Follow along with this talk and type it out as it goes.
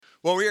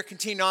Well, we are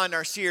continuing on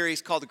our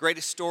series called The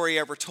Greatest Story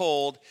Ever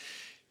Told.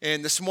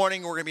 And this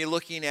morning we're going to be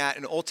looking at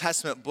an Old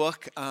Testament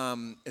book.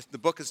 The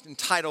book is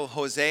entitled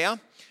Hosea.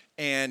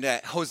 And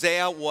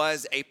Hosea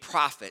was a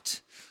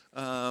prophet.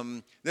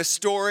 This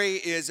story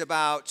is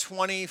about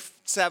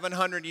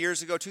 2,700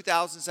 years ago,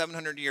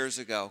 2,700 years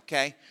ago,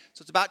 okay?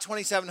 So it's about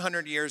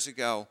 2,700 years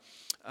ago.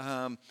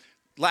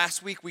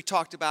 Last week we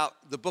talked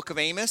about the book of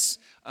Amos.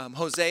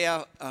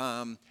 Hosea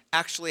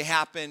actually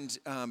happened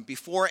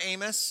before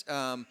Amos,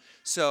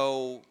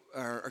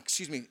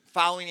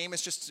 following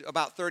Amos, just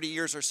about 30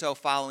 years or so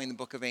following the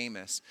book of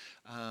Amos.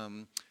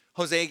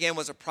 Hosea, again,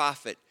 was a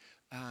prophet.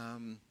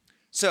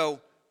 So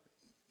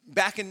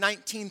back in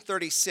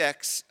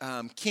 1936,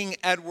 King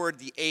Edward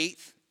VIII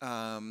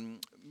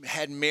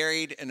had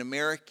married an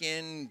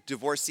American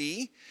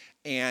divorcee,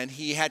 and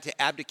he had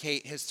to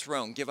abdicate his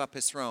throne, give up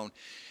his throne.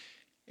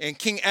 And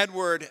King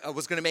Edward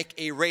was going to make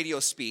a radio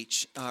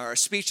speech, or a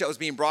speech that was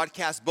being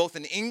broadcast both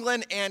in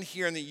England and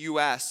here in the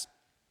U.S.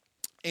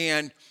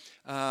 And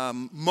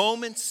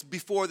moments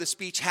before the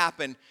speech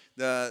happened,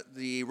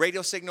 the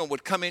radio signal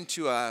would come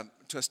into a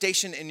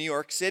station in New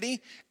York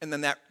City, and then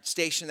that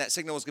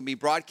signal was going to be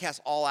broadcast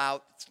all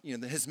out,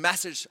 his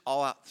message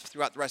all out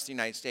throughout the rest of the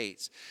United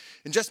States.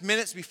 And just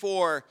minutes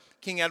before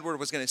King Edward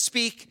was going to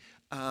speak,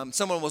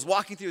 someone was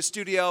walking through the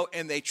studio,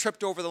 and they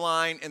tripped over the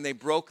line, and they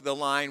broke the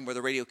line where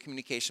the radio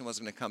communication was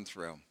going to come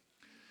through.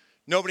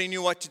 Nobody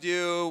knew what to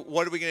do.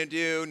 What are we going to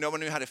do? No one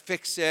knew how to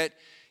fix it.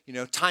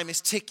 Time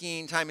is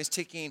ticking.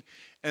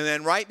 And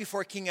then right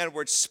before King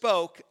Edward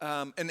spoke,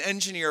 an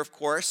engineer, of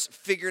course,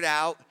 figured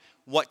out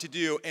what to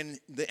do. And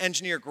the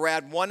engineer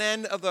grabbed one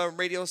end of the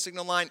radio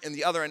signal line and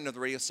the other end of the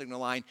radio signal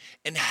line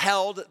and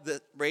held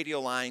the radio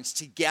lines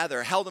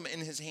together, held them in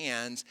his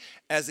hands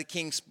as the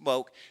king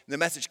spoke. The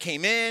message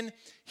came in,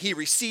 he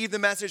received the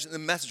message, and the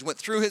message went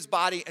through his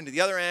body and to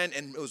the other end,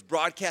 and it was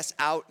broadcast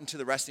out into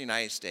the rest of the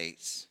United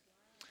States.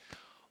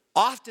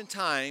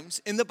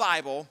 Oftentimes in the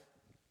Bible,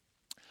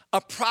 a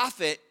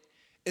prophet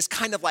is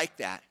kind of like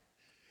that.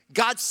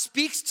 God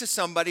speaks to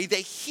somebody,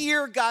 they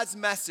hear God's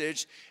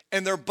message,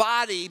 and their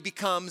body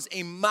becomes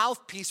a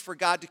mouthpiece for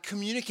God to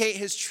communicate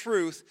his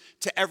truth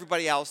to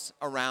everybody else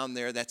around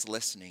there that's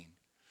listening.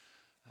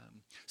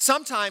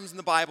 Sometimes in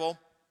the Bible,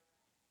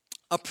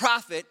 a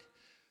prophet,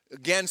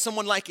 again,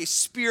 someone like a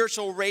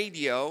spiritual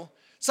radio,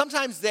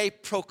 sometimes they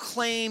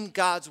proclaim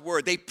God's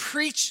word. They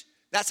preach.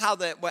 That's how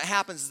what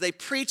happens is they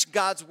preach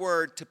God's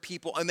word to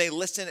people, and they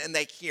listen and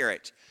they hear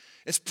it.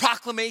 It's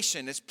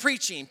proclamation. It's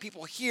preaching.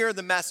 People hear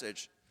the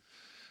message.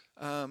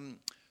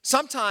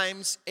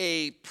 Sometimes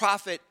a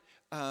prophet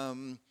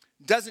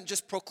doesn't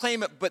just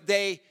proclaim it, but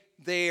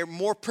they're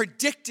more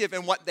predictive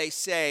in what they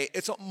say.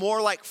 It's more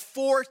like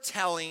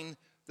foretelling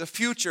the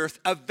future,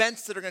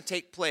 events that are going to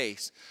take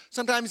place.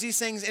 Sometimes these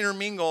things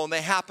intermingle and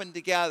they happen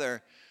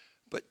together,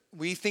 but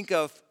we think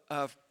of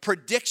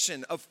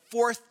prediction, of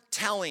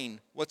foretelling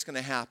what's going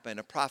to happen.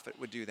 A prophet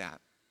would do that.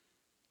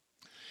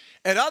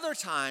 At other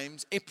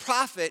times, a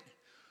prophet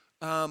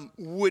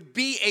would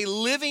be a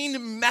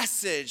living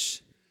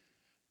message.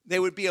 They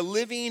would be a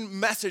living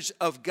message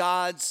of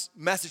God's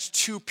message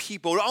to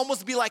people. It would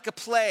almost be like a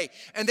play,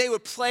 and they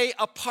would play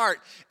a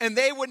part. And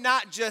they would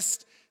not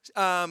just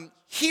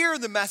hear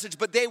the message,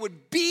 but they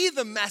would be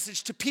the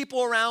message to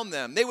people around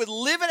them. They would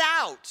live it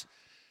out.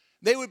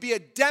 They would be a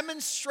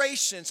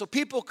demonstration, so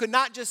people could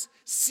not just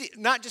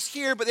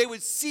hear, but they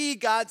would see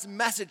God's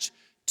message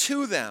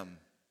to them.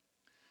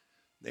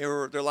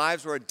 Their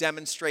lives were a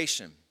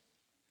demonstration.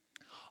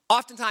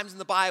 Oftentimes in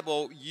the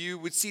Bible, you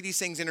would see these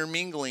things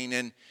intermingling,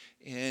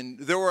 and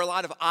there were a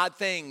lot of odd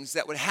things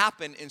that would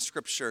happen in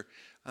Scripture.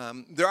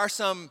 There are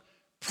some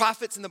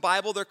prophets in the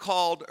Bible. They're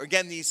called,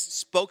 again, these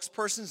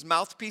spokespersons,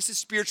 mouthpieces,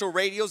 spiritual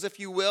radios, if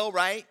you will,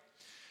 right?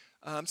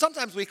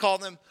 Sometimes we call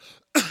them,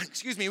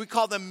 we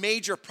call them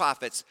major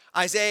prophets.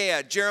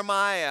 Isaiah,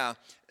 Jeremiah,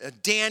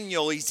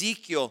 Daniel,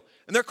 Ezekiel.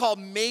 And they're called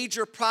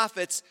major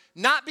prophets,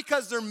 not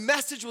because their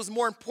message was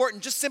more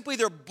important, just simply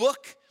their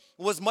book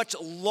was much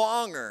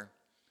longer.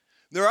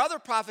 There are other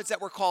prophets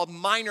that were called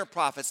minor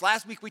prophets.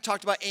 Last week we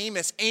talked about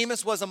Amos.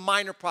 Amos was a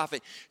minor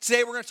prophet.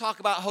 Today we're going to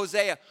talk about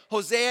Hosea.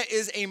 Hosea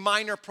is a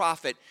minor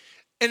prophet.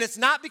 And it's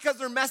not because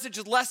their message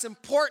is less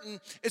important,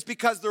 it's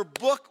because their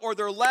book or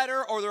their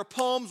letter or their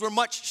poems were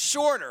much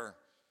shorter.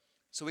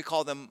 So we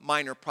call them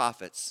minor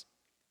prophets.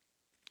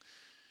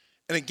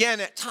 And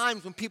again, at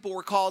times when people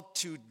were called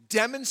to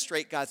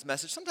demonstrate God's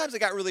message, sometimes it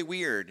got really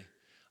weird,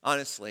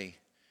 honestly.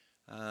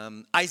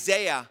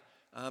 Isaiah,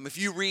 if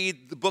you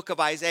read the book of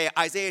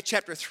Isaiah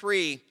chapter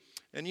 3,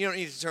 and you don't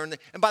need to turn.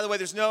 And by the way,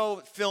 there's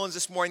no fill-ins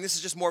this morning. This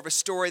is just more of a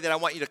story that I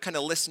want you to kind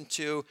of listen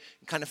to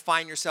and kind of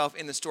find yourself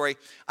in the story.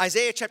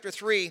 Isaiah chapter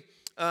 3,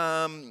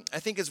 I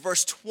think it's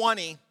verse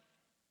 20.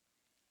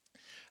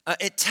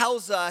 It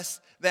tells us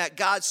that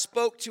God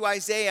spoke to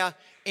Isaiah,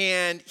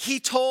 and he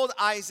told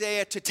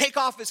Isaiah to take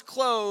off his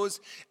clothes,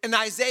 and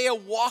Isaiah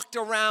walked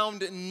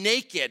around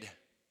naked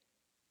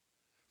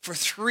for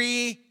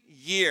 3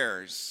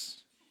 years.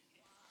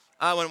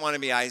 I wouldn't want to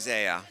be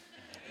Isaiah,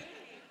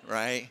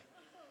 right?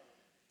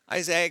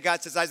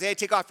 God says, Isaiah,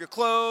 take off your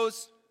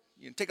clothes,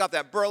 take off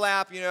that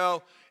burlap,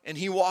 and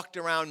he walked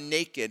around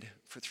naked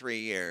for 3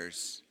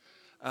 years.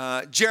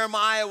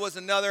 Jeremiah was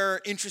another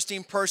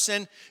interesting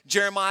person.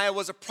 Jeremiah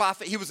was a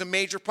prophet. He was a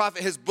major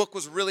prophet. His book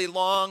was really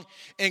long.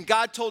 And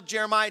God told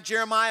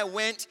Jeremiah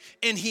went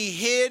and he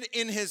hid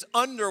in his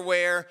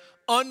underwear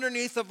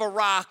underneath of a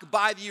rock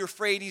by the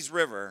Euphrates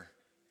River.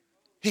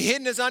 He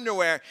hid in his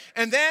underwear.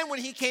 And then when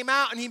he came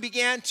out and he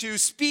began to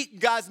speak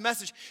God's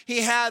message,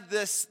 he had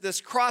this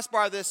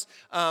crossbar, this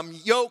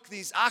yoke,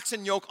 these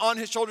oxen yoke on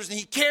his shoulders, and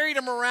he carried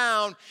them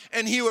around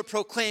and he would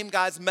proclaim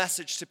God's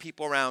message to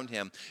people around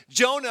him.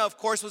 Jonah, of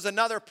course, was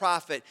another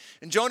prophet.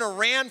 And Jonah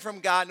ran from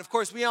God. And of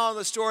course, we all know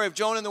the story of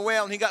Jonah and the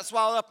whale, and he got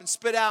swallowed up and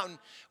spit out and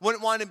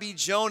wouldn't want to be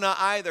Jonah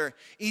either.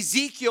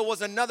 Ezekiel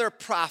was another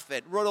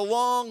prophet, wrote a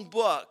long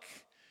book.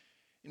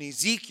 And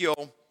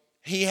Ezekiel,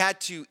 he had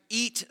to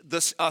eat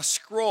a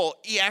scroll.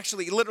 He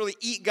actually literally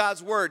eat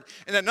God's word.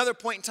 And at another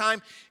point in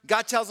time,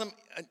 God tells him,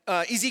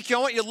 Ezekiel,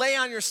 I want you to lay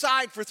on your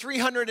side for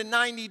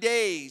 390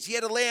 days. He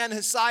had to lay on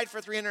his side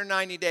for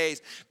 390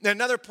 days. At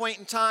another point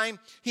in time,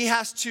 he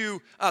has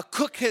to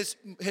cook his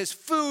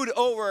food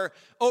over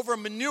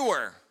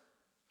manure.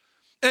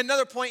 At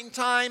another point in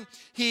time,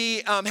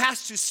 he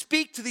has to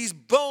speak to these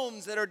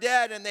bones that are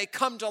dead and they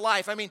come to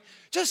life. I mean,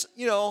 just,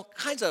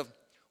 kinds of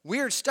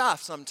weird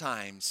stuff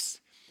sometimes.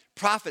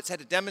 Prophets had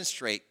to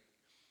demonstrate,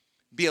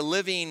 be a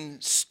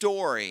living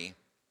story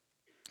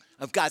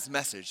of God's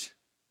message.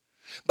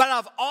 But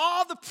of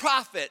all the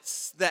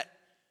prophets that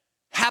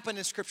happen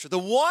in Scripture, the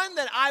one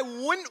that I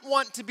wouldn't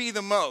want to be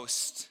the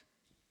most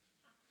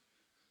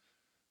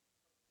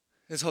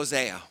is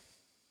Hosea.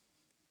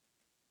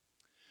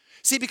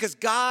 See, because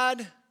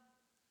God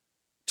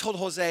told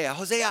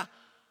Hosea,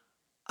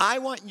 I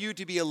want you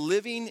to be a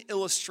living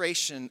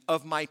illustration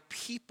of my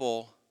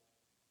people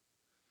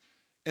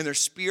and their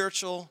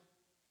spiritual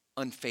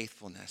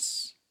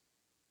unfaithfulness.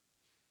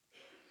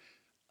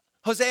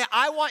 Hosea,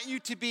 I want you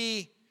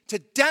to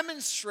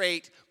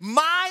demonstrate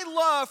my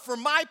love for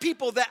my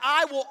people, that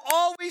I will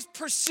always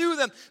pursue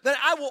them, that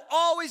I will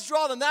always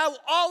draw them, that I will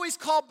always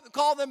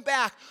call them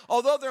back.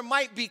 Although there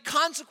might be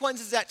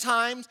consequences at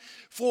times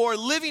for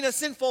living a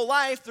sinful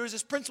life, there's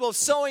this principle of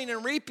sowing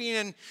and reaping,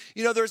 and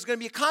there's going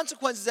to be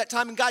consequences at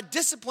times, and God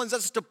disciplines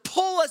us to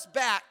pull us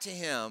back to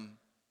Him.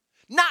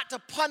 Not to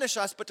punish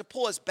us, but to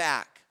pull us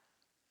back.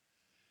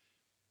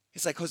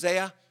 He's like,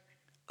 Hosea,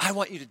 I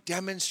want you to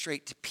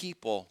demonstrate to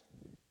people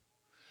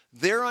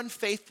their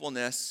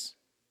unfaithfulness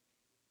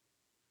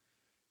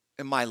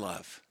and my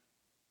love.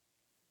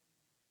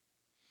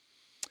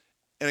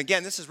 And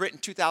again, this is written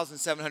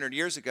 2,700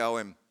 years ago,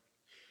 and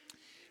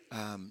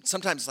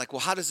sometimes it's like, well,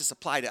 how does this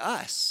apply to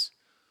us?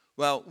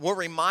 Well, we're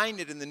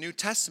reminded in the New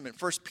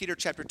Testament, 1 Peter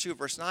chapter 2,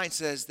 verse 9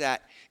 says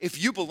that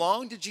if you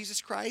belong to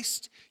Jesus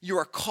Christ, you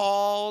are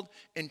called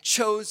and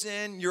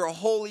chosen, you're a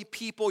holy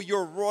people,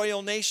 you're a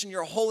royal nation,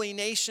 you're a holy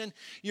nation,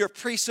 you're a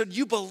priesthood,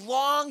 you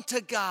belong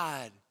to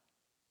God.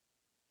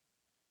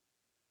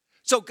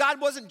 So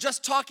God wasn't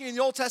just talking in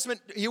the Old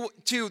Testament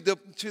to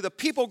the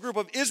people group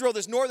of Israel,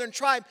 this northern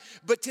tribe,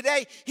 but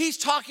today He's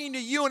talking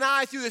to you and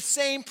I through the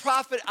same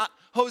prophet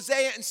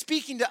Hosea and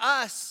speaking to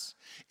us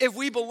if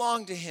we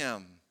belong to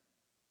Him.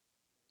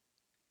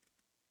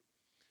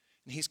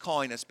 And He's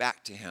calling us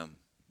back to Him.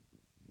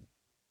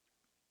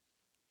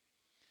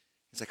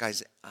 He's like,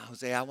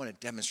 Hosea, I want to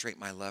demonstrate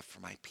my love for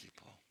my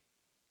people.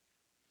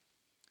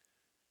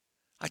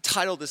 I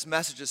titled this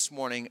message this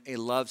morning, A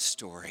Love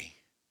Story.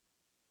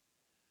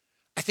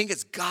 I think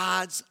it's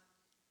God's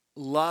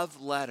love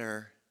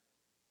letter,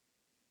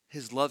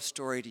 His love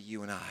story to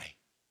you and I.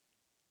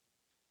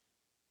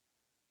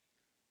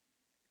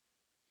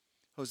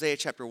 Hosea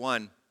chapter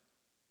 1.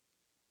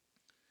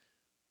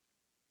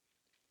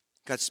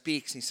 God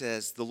speaks and He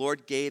says, the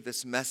Lord gave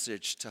this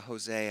message to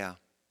Hosea.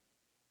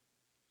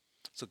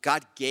 So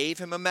God gave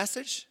him a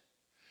message.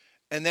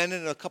 And then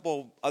in a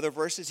couple other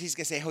verses, He's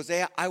going to say,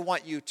 Hosea, I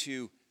want you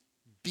to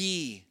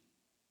be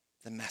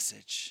the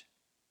message.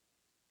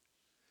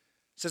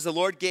 It says, the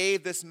Lord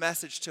gave this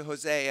message to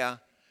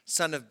Hosea,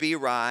 son of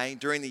Beeri,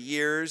 during the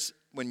years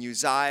when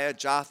Uzziah,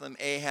 Jotham,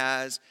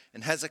 Ahaz,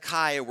 and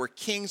Hezekiah were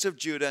kings of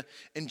Judah,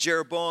 and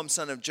Jeroboam,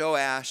 son of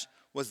Joash,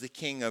 was the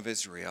king of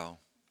Israel.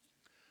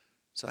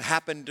 So it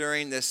happened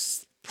during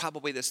this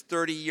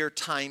 30-year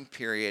time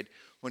period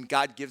when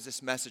God gives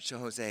this message to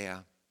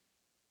Hosea.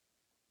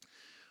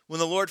 When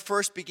the Lord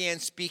first began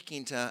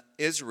speaking to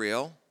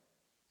Israel,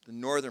 the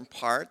northern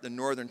part, the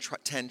northern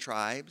 10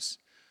 tribes,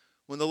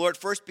 when the Lord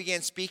first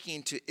began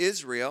speaking to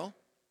Israel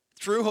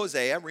through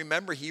Hosea,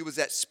 remember he was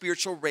at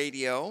spiritual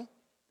radio,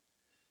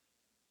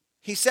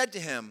 He said to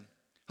him,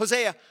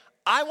 Hosea,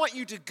 I want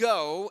you to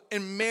go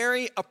and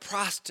marry a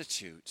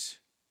prostitute,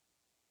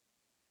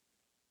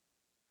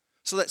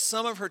 so that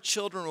some of her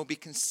children will be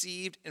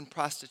conceived in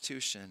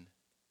prostitution.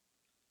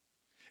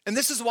 And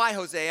this is why,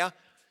 Hosea,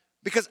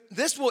 because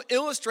this will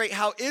illustrate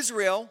how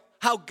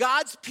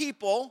God's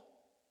people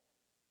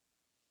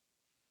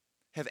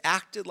have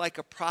acted like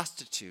a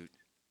prostitute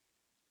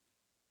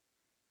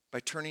by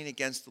turning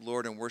against the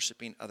Lord and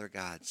worshiping other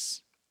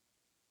gods.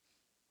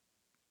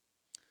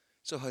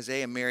 So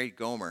Hosea married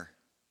Gomer,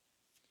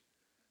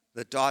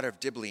 the daughter of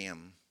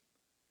Diblaim,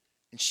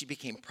 and she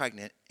became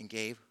pregnant and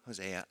gave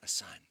Hosea a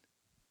son.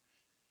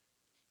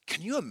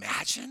 Can you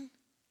imagine?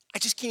 I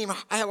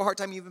have a hard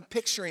time even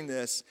picturing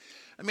this.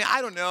 I mean,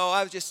 I don't know.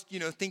 I was just,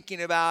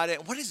 thinking about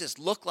it. What does this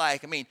look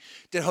like? I mean,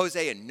 did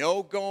Hosea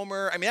know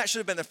Gomer? I mean, that should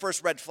have been the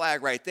first red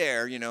flag right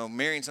there,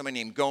 marrying somebody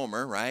named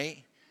Gomer,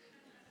 right?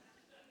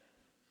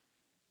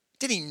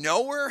 Did he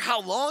know her?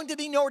 How long did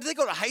he know her? Did they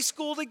go to high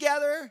school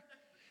together?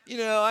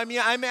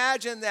 I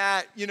imagine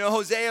that,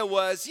 Hosea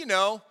was,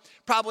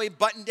 probably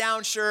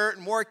button-down shirt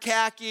and wore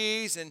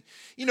khakis. And,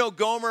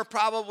 Gomer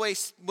probably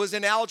was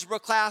in algebra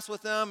class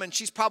with him. And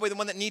she's probably the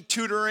one that needed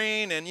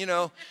tutoring. And,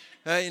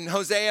 and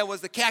Hosea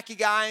was the khaki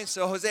guy. And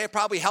so Hosea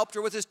probably helped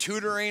her with his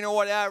tutoring or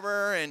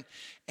whatever.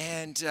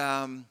 And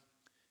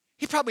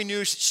he probably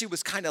knew she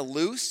was kind of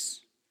loose.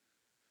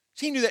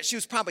 He knew that she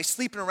was probably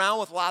sleeping around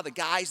with a lot of the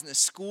guys in the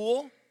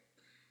school.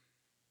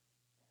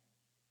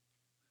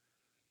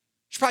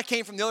 She probably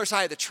came from the other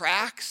side of the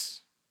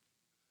tracks.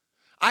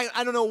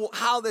 I don't know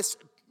how this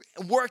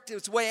worked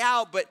its way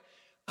out, but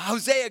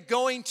Hosea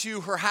going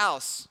to her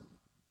house,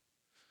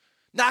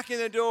 knocking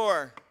the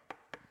door.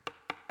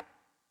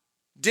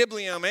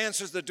 Diblaim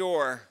answers the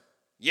door.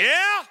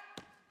 Yeah?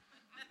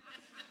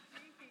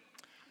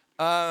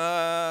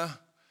 Mr.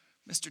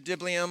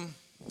 Diblaim,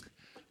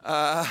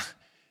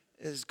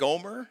 is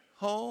Gomer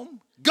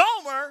home?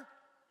 Gomer?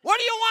 What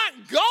do you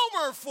want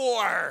Gomer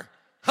for?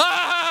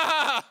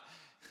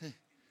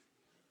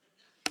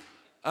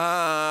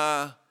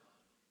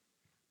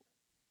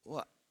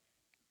 What?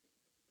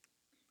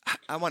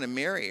 I want to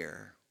marry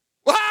her.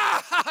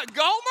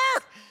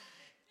 Gomer?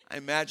 I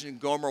imagine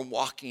Gomer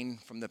walking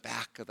from the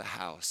back of the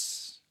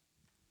house.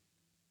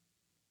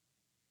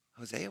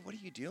 Hosea, what are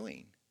you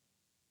doing?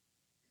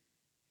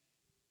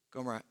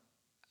 Gomer,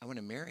 I want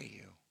to marry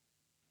you.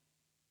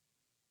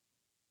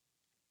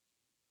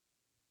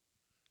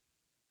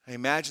 I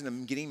imagine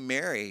them getting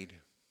married.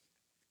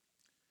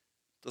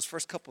 Those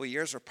first couple of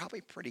years are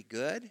probably pretty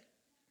good.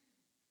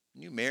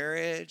 New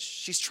marriage.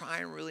 She's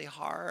trying really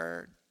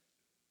hard.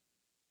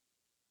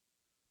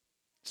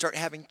 Start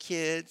having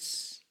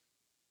kids.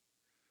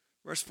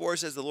 Verse 4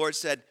 says, the Lord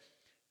said,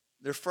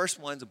 their first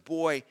one's a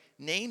boy,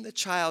 name the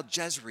child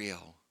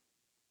Jezreel.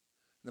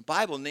 The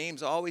Bible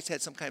names always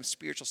had some kind of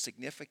spiritual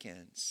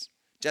significance.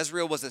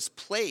 Jezreel was this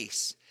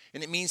place,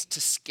 and it means to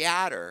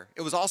scatter.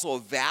 It was also a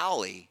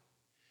valley.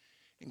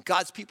 And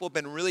God's people have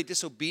been really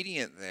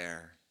disobedient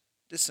there.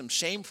 Did some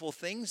shameful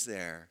things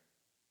there.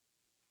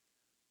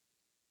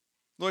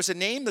 The Lord said,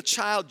 name the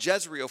child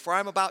Jezreel, for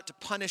I'm about to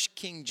punish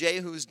King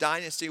Jehu's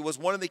dynasty. Was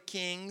one of the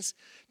kings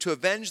to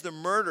avenge the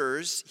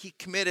murders he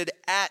committed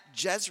at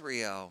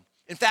Jezreel.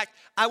 In fact,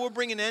 I will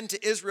bring an end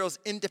to Israel's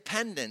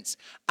independence.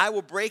 I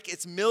will break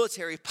its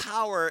military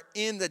power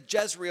in the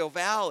Jezreel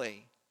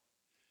Valley.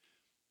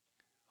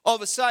 All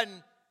of a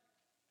sudden,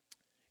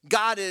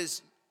 God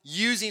is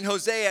using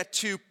Hosea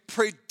to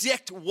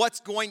predict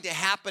what's going to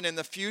happen in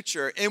the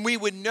future. And we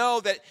would know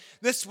that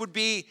this would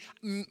be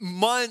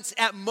months,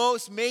 at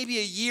most, maybe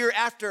a year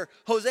after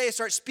Hosea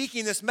starts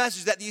speaking this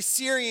message, that the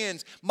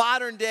Assyrians,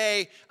 modern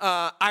day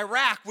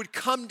Iraq, would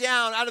come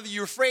down out of the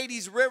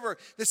Euphrates River,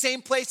 the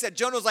same place that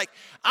Jonah was like,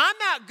 I'm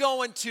not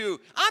going to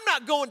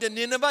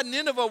Nineveh.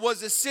 Nineveh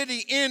was a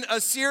city in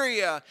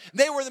Assyria.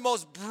 They were the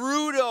most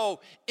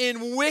brutal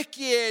and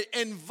wicked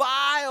and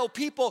vile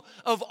people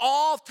of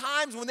all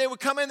times. When they would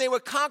come in, they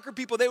would conquer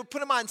people. They would put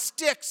them on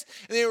sticks,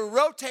 and they would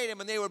rotate them,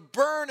 and they would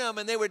burn them,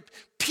 and they would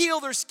peel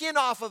their skin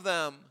off of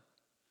them.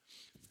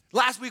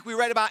 Last week we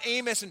read about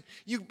Amos, and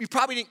you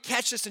probably didn't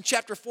catch this in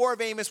chapter 4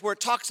 of Amos, where it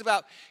talks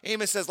about,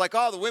 Amos says, like,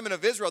 oh, the women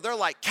of Israel, they're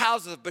like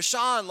cows of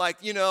Bashan,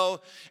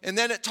 and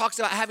then it talks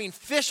about having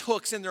fish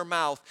hooks in their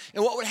mouth.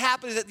 And what would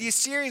happen is that the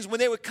Assyrians,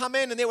 when they would come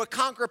in and they would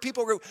conquer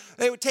people,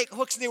 they would take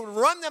hooks and they would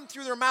run them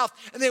through their mouth,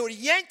 and they would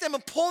yank them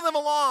and pull them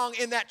along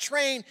in that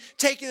train,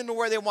 taking them to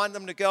where they wanted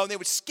them to go, and they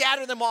would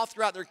scatter them all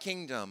throughout their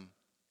kingdom.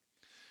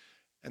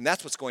 And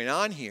that's what's going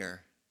on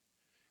here.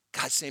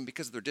 God's saying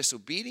because of their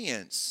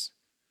disobedience,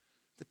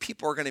 the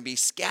people are going to be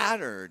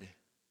scattered.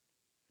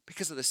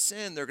 Because of the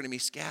sin, they're going to be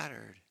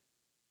scattered.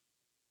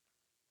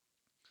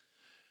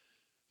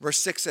 Verse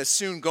 6 says,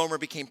 soon Gomer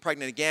became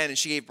pregnant again, and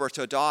she gave birth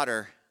to a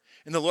daughter.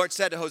 And the Lord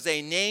said to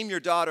Hosea, name your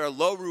daughter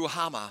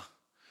Lo-Ruhamah.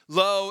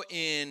 Lo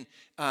in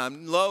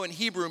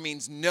Hebrew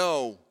means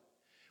no,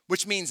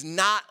 which means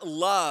not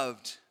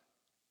loved.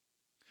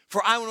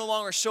 For I will no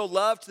longer show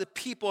love to the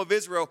people of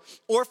Israel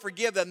or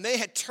forgive them. They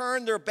had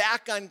turned their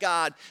back on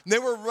God. They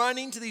were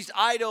running to these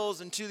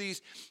idols and to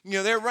these,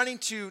 they're running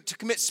to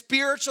commit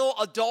spiritual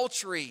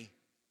adultery.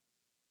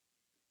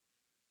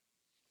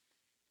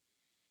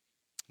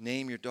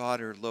 Name your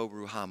daughter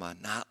Lo-Ruhamah,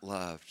 not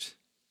loved.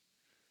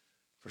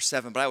 Verse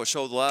 7, but I will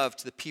show love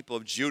to the people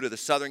of Judah, the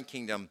southern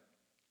kingdom.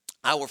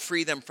 I will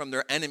free them from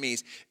their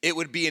enemies. It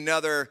would be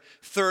another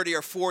 30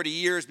 or 40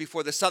 years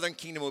before the southern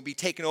kingdom would be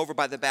taken over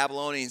by the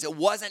Babylonians. It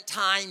wasn't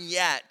time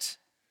yet.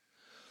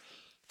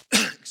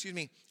 excuse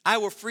me, I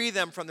will free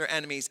them from their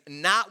enemies,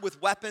 not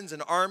with weapons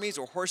and armies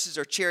or horses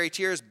or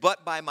charioteers,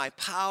 but by my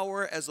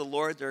power as the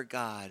Lord their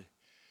God.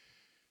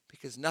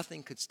 Because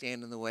nothing could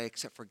stand in the way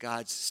except for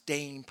God's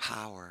staying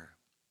power.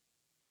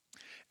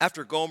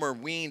 After Gomer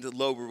weaned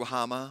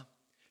Lo-ruhamah,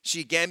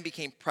 she again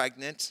became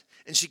pregnant,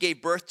 and she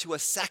gave birth to a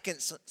second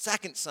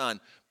son.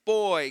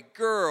 Boy,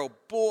 girl,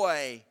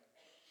 boy.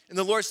 And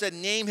the Lord said,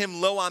 name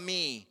him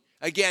Lo-ammi.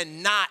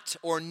 Again, not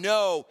or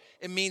no.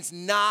 It means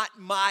not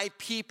my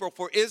people,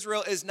 for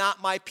Israel is not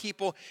my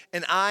people,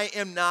 and I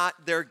am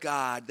not their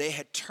God. They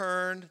had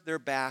turned their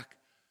back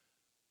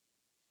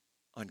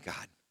on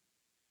God.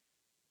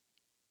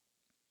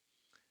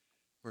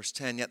 Verse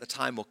 10, yet the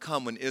time will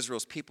come when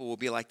Israel's people will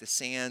be like the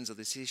sands of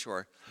the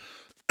seashore.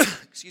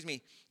 Excuse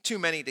me, too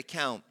many to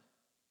count.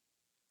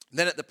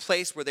 Then at the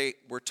place where they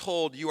were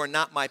told, you are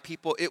not my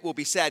people, it will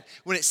be said,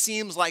 when it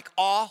seems like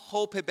all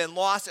hope had been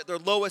lost at their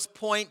lowest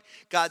point,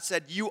 God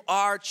said, you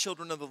are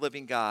children of the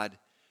living God.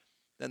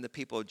 Then the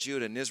people of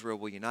Judah and Israel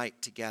will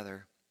unite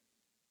together.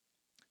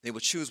 They will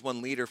choose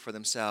one leader for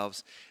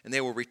themselves, and they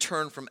will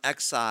return from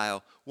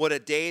exile. What a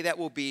day that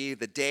will be,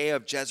 the day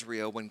of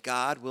Jezreel, when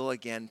God will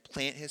again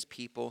plant his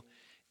people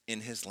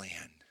in his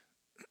land.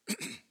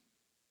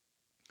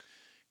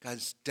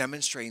 God's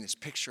demonstrating this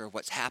picture of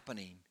what's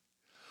happening.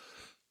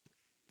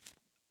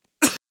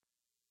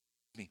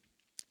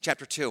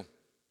 Chapter 2,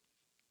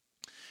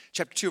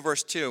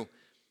 verse 2.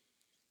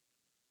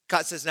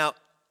 God says, now,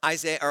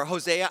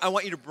 Hosea, I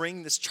want you to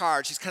bring this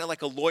charge. He's kind of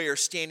like a lawyer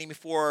standing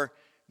before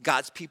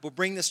God's people.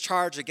 Bring this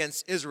charge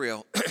against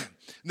Israel.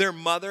 Their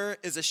mother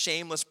is a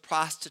shameless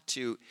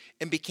prostitute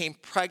and became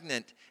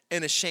pregnant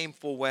in a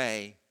shameful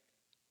way.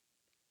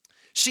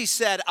 She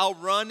said, I'll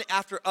run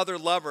after other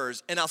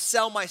lovers, and I'll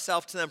sell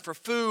myself to them for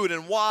food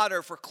and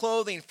water, for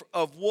clothing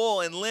of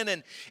wool and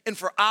linen, and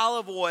for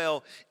olive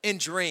oil and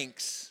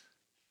drinks.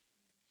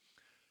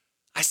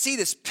 I see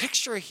this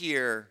picture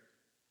here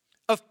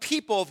of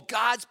people, of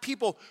God's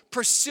people,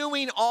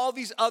 pursuing all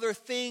these other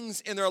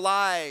things in their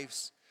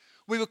lives.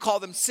 We would call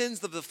them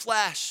sins of the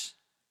flesh.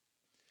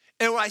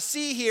 And what I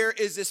see here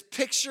is this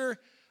picture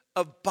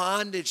of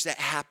bondage that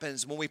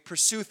happens when we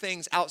pursue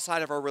things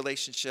outside of our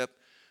relationship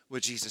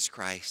with Jesus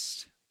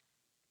Christ.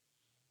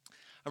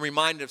 I'm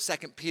reminded of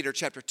 2 Peter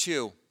chapter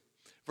 2,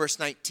 verse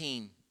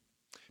 19.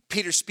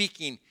 Peter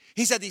speaking,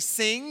 he said these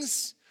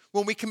things,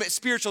 when we commit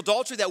spiritual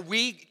adultery, that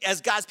we, as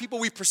God's people,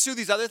 we pursue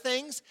these other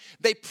things,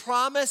 they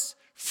promise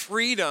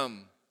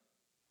freedom.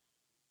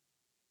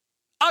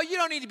 Oh, you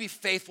don't need to be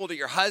faithful to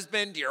your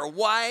husband, to your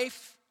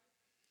wife.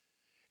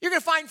 You're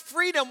going to find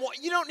freedom.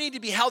 You don't need to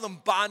be held in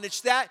bondage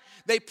to that.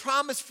 They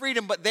promise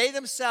freedom, but they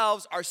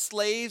themselves are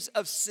slaves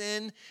of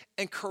sin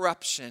and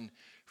corruption.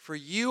 For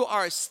you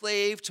are a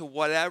slave to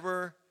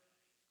whatever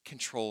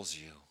controls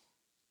you.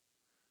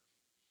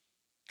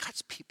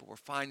 God's people were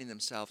finding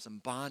themselves in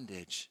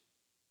bondage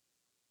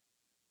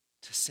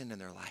to sin in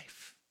their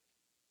life.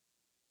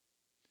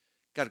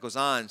 God goes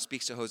on,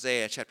 speaks to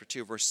Hosea chapter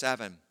 2, verse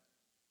 7.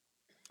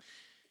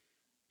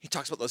 He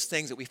talks about those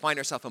things that we find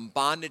ourselves in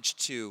bondage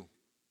to.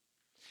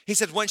 He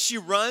said, when she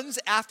runs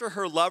after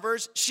her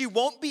lovers, she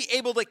won't be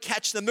able to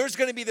catch them. There's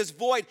going to be this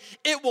void.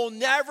 It will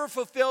never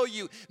fulfill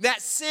you.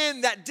 That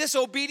sin, that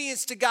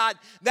disobedience to God,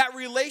 that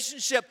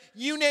relationship,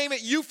 you name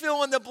it, you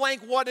fill in the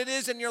blank what it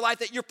is in your life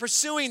that you're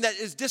pursuing that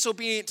is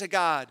disobedient to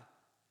God.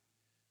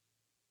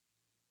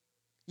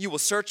 You will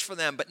search for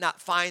them, but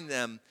not find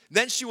them.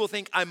 Then she will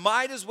think, I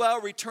might as well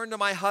return to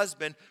my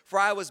husband, for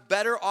I was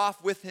better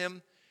off with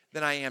him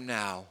than I am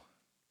now.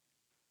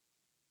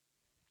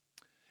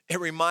 It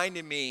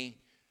reminded me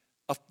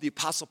of the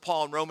Apostle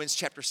Paul in Romans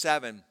chapter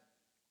 7.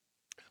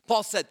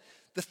 Paul said,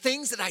 the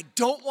things that I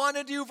don't want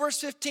to do, verse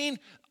 15,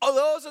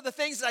 those are the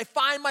things that I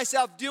find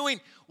myself doing.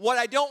 What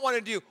I don't want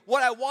to do.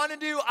 What I want to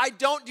do, I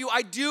don't do.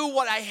 I do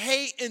what I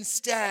hate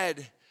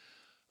instead.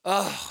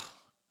 Oh,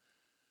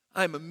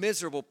 I'm a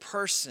miserable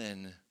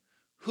person.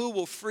 Who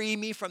will free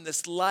me from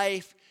this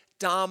life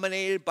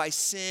dominated by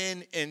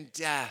sin and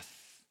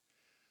death?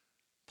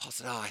 Paul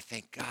said, I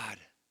thank God.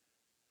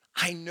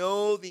 I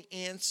know the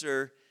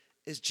answer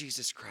is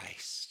Jesus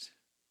Christ.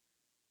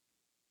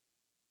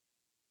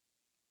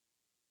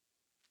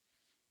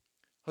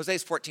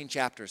 Hosea's 14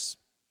 chapters.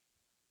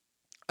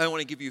 I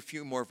want to give you a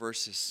few more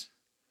verses.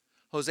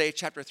 Hosea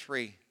chapter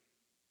 3.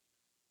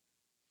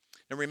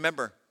 Now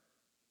remember,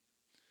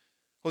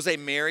 Hosea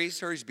marries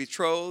her. He's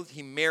betrothed.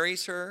 He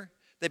marries her.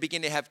 They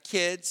begin to have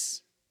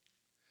kids.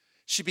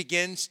 She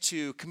begins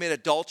to commit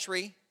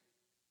adultery.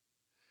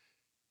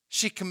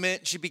 She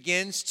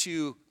begins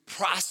to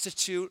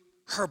prostitute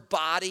her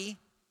body.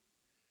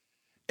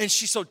 And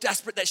she's so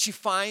desperate that she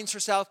finds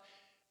herself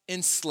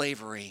in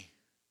slavery.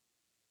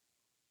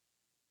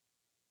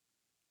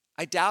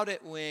 I doubt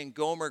it when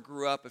Gomer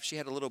grew up, if she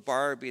had a little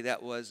Barbie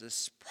that was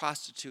this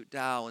prostitute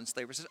doll and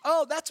slavery, says,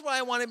 oh, that's what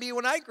I want to be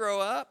when I grow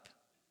up.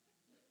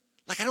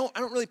 Like, I don't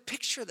really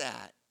picture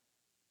that.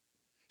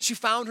 She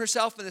found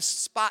herself in a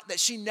spot that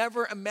she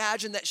never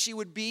imagined that she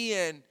would be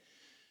in.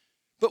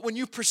 But when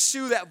you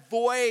pursue that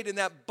void and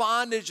that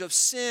bondage of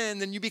sin,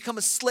 then you become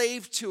a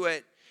slave to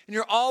it. and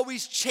you're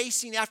always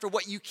chasing after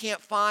what you can't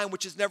find,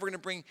 which is never going to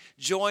bring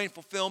joy and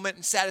fulfillment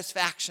and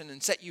satisfaction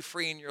and set you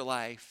free in your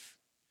life.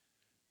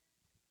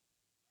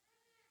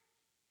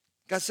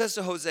 God says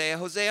to Hosea,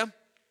 Hosea,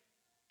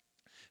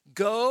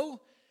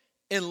 go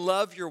and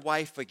love your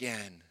wife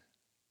again.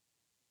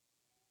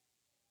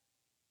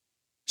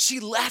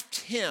 She left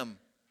him.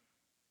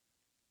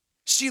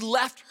 She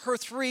left her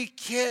 3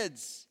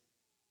 kids.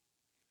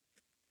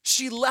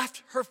 She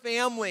left her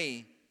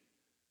family.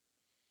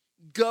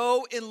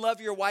 Go and love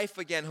your wife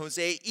again,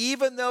 Hosea,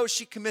 even though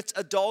she commits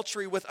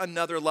adultery with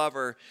another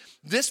lover.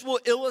 This will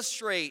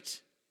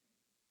illustrate,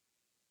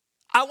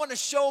 I want to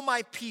show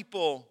my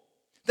people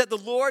that the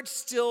Lord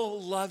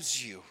still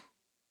loves you,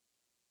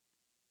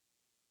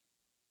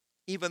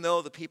 even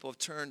though the people have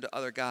turned to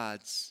other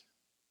gods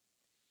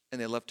and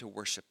they love to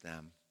worship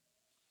them.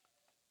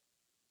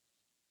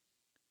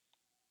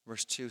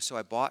 Verse 2, so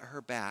I bought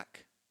her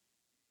back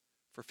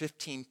for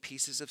 15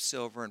 pieces of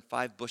silver and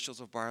 5 bushels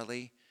of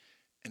barley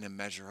and a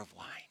measure of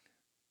wine.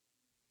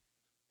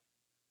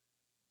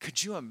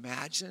 Could you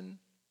imagine?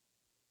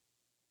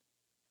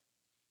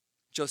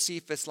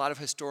 Josephus, a lot of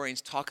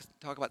historians talk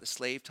about the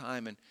slave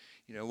time and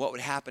what would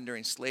happen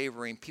during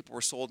slavery, and people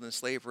were sold into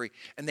slavery,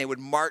 and they would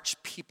march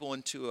people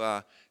into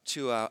a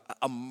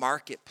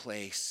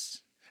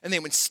marketplace, and they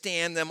would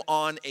stand them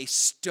on a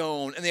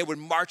stone, and they would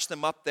march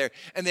them up there,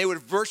 and they would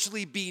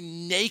virtually be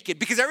naked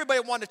because everybody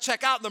wanted to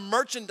check out the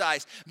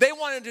merchandise. They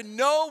wanted to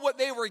know what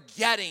they were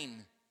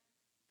getting.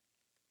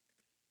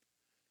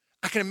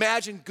 I can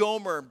imagine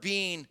Gomer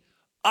being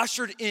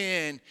ushered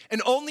in,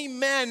 and only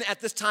men at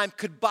this time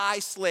could buy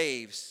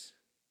slaves.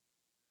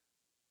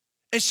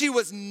 And she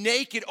was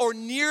naked or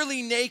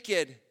nearly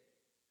naked.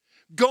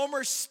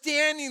 Gomer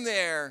standing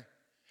there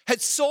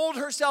had sold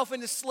herself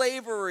into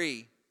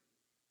slavery.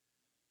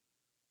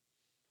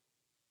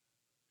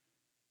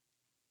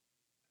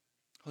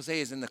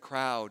 Hosea is in the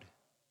crowd.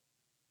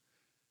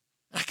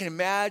 I can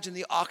imagine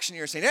the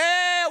auctioneer saying,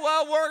 hey,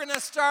 well, we're going to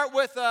start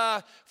with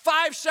 5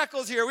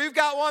 shekels here. We've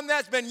got one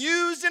that's been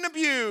used and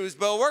abused,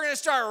 but we're going to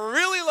start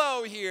really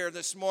low here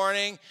this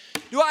morning.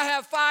 Do I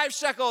have 5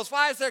 shekels,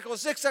 5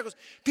 shekels, 6 shekels?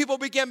 People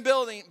begin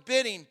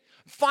bidding.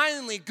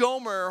 Finally,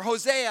 Gomer, or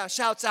Hosea,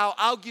 shouts out,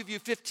 I'll give you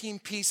 15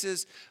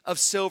 pieces of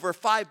silver,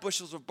 5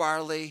 bushels of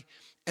barley,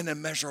 and a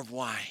measure of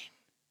wine.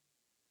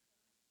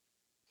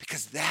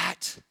 Because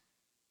that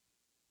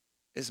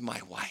is my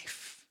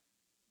wife.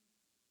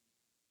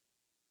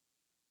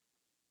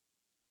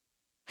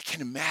 I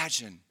can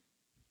imagine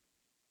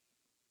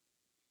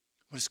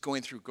what is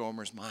going through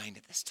Gomer's mind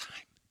at this time.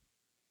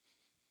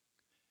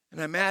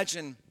 And I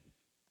imagine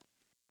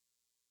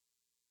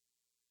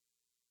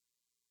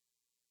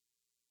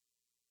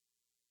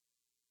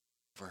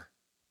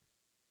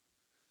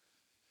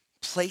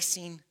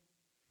placing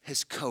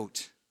his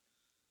coat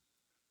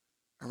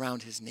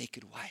around his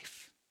naked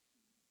wife.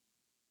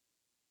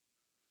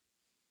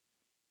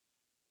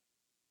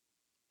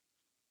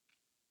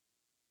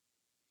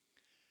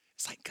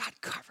 It's like God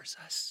covers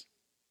us.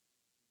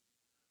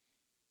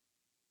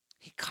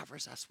 He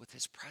covers us with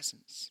his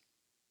presence.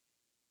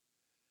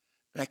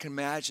 And I can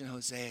imagine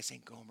Hosea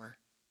saying, Gomer,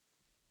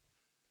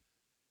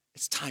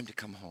 it's time to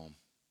come home.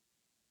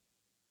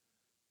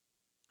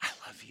 I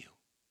love you.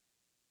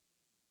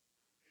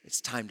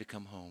 It's time to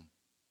come home.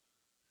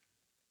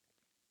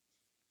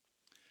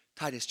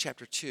 Titus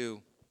chapter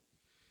 2,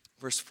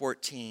 verse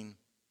 14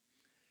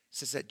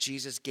 says that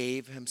Jesus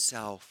gave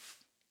himself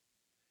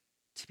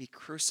to be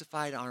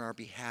crucified on our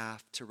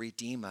behalf to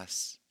redeem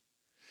us.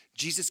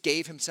 Jesus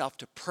gave himself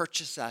to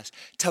purchase us,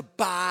 to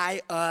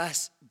buy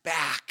us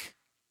back,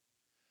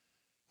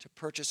 to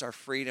purchase our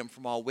freedom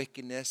from all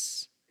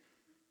wickedness,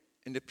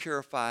 and to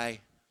purify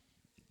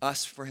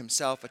us for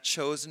himself, a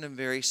chosen and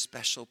very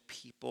special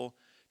people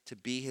to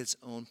be his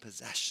own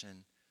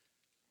possession,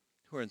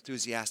 who are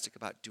enthusiastic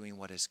about doing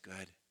what is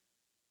good.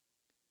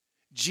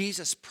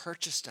 Jesus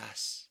purchased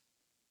us,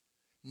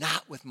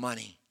 not with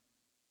money.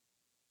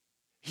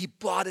 He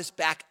bought us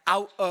back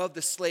out of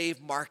the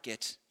slave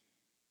market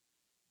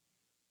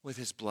with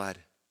his blood.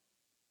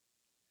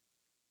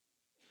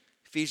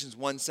 Ephesians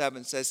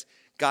 1:7 says,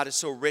 God is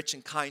so rich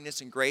in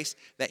kindness and grace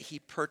that he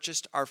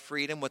purchased our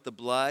freedom with the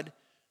blood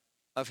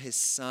of his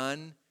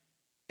Son,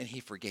 and he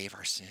forgave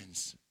our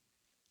sins.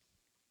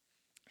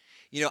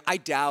 I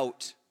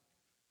doubt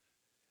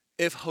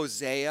if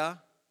Hosea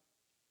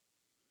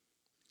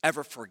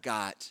ever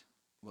forgot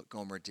what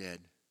Gomer did.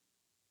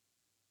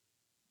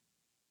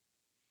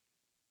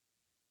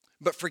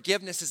 But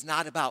forgiveness is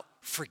not about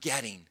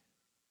forgetting.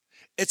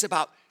 It's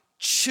about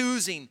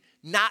choosing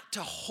not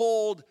to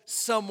hold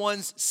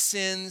someone's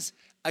sins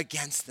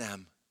against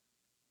them.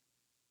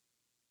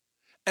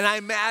 And I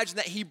imagine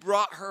that he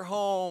brought her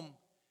home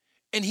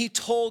and he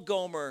told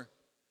Gomer,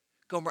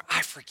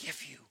 I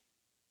forgive you.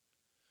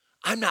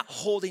 I'm not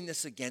holding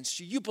this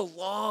against you. You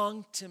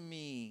belong to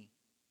me.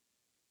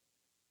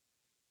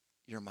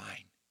 You're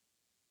mine.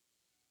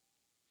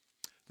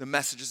 The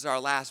Message is our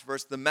last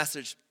verse. The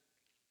Message,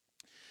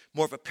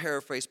 more of a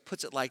paraphrase,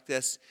 puts it like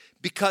this: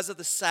 because of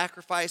the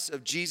sacrifice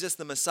of Jesus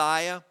the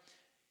Messiah,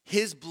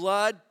 His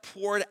blood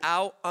poured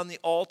out on the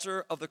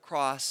altar of the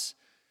cross.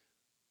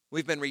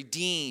 We've been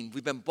redeemed.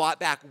 We've been bought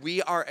back.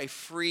 We are a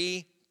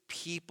free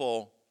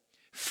people,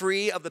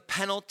 free of the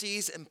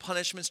penalties and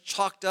punishments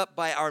chalked up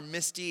by our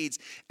misdeeds.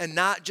 And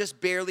not just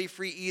barely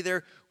free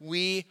either.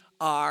 We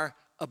are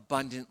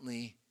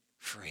abundantly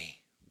free.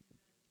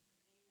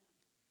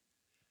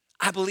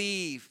 I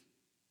believe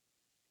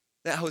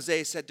that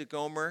Hosea said to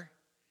Gomer,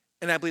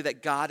 and I believe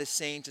that God is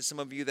saying to some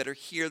of you that are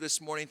here this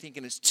morning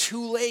thinking it's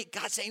too late.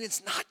 God's saying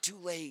it's not too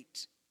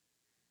late.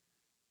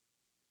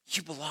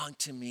 You belong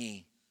to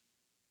me.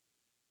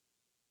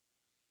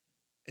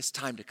 It's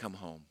time to come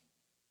home.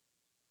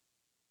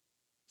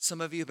 Some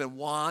of you have been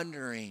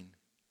wandering.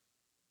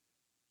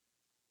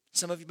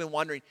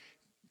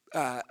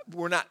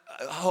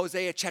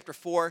 Hosea chapter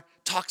 4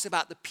 talks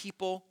about the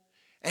people.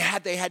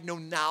 And they had no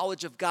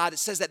knowledge of God. It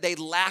says that they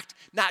lacked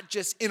not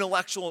just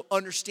intellectual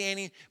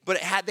understanding, but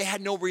they had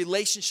no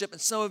relationship.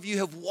 And some of you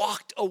have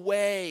walked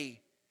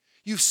away.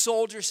 You've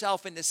sold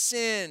yourself into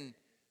sin.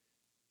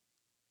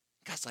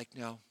 God's like,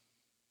 no,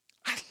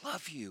 I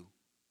love you.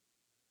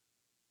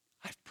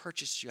 I've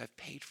purchased you. I've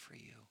paid for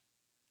you.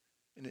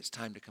 And it's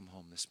time to come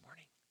home this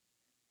morning.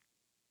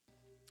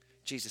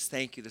 Jesus,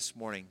 thank you this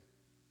morning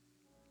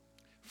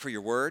for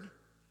your word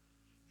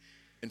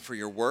and for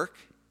your work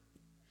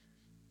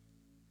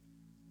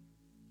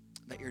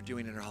that you're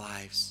doing in our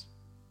lives.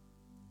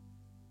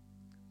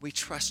 We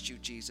trust you,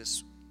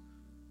 Jesus.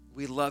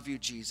 We love you,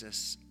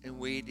 Jesus, and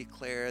we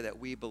declare that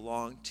we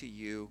belong to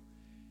you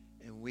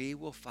and we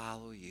will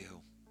follow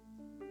you.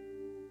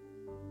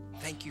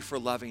 Thank you for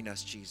loving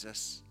us,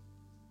 Jesus.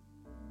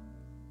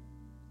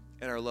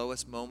 In our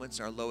lowest moments,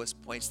 our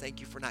lowest points, thank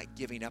you for not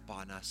giving up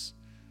on us,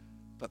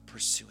 but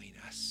pursuing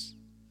us.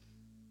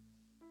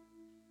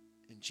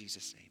 In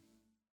Jesus' name.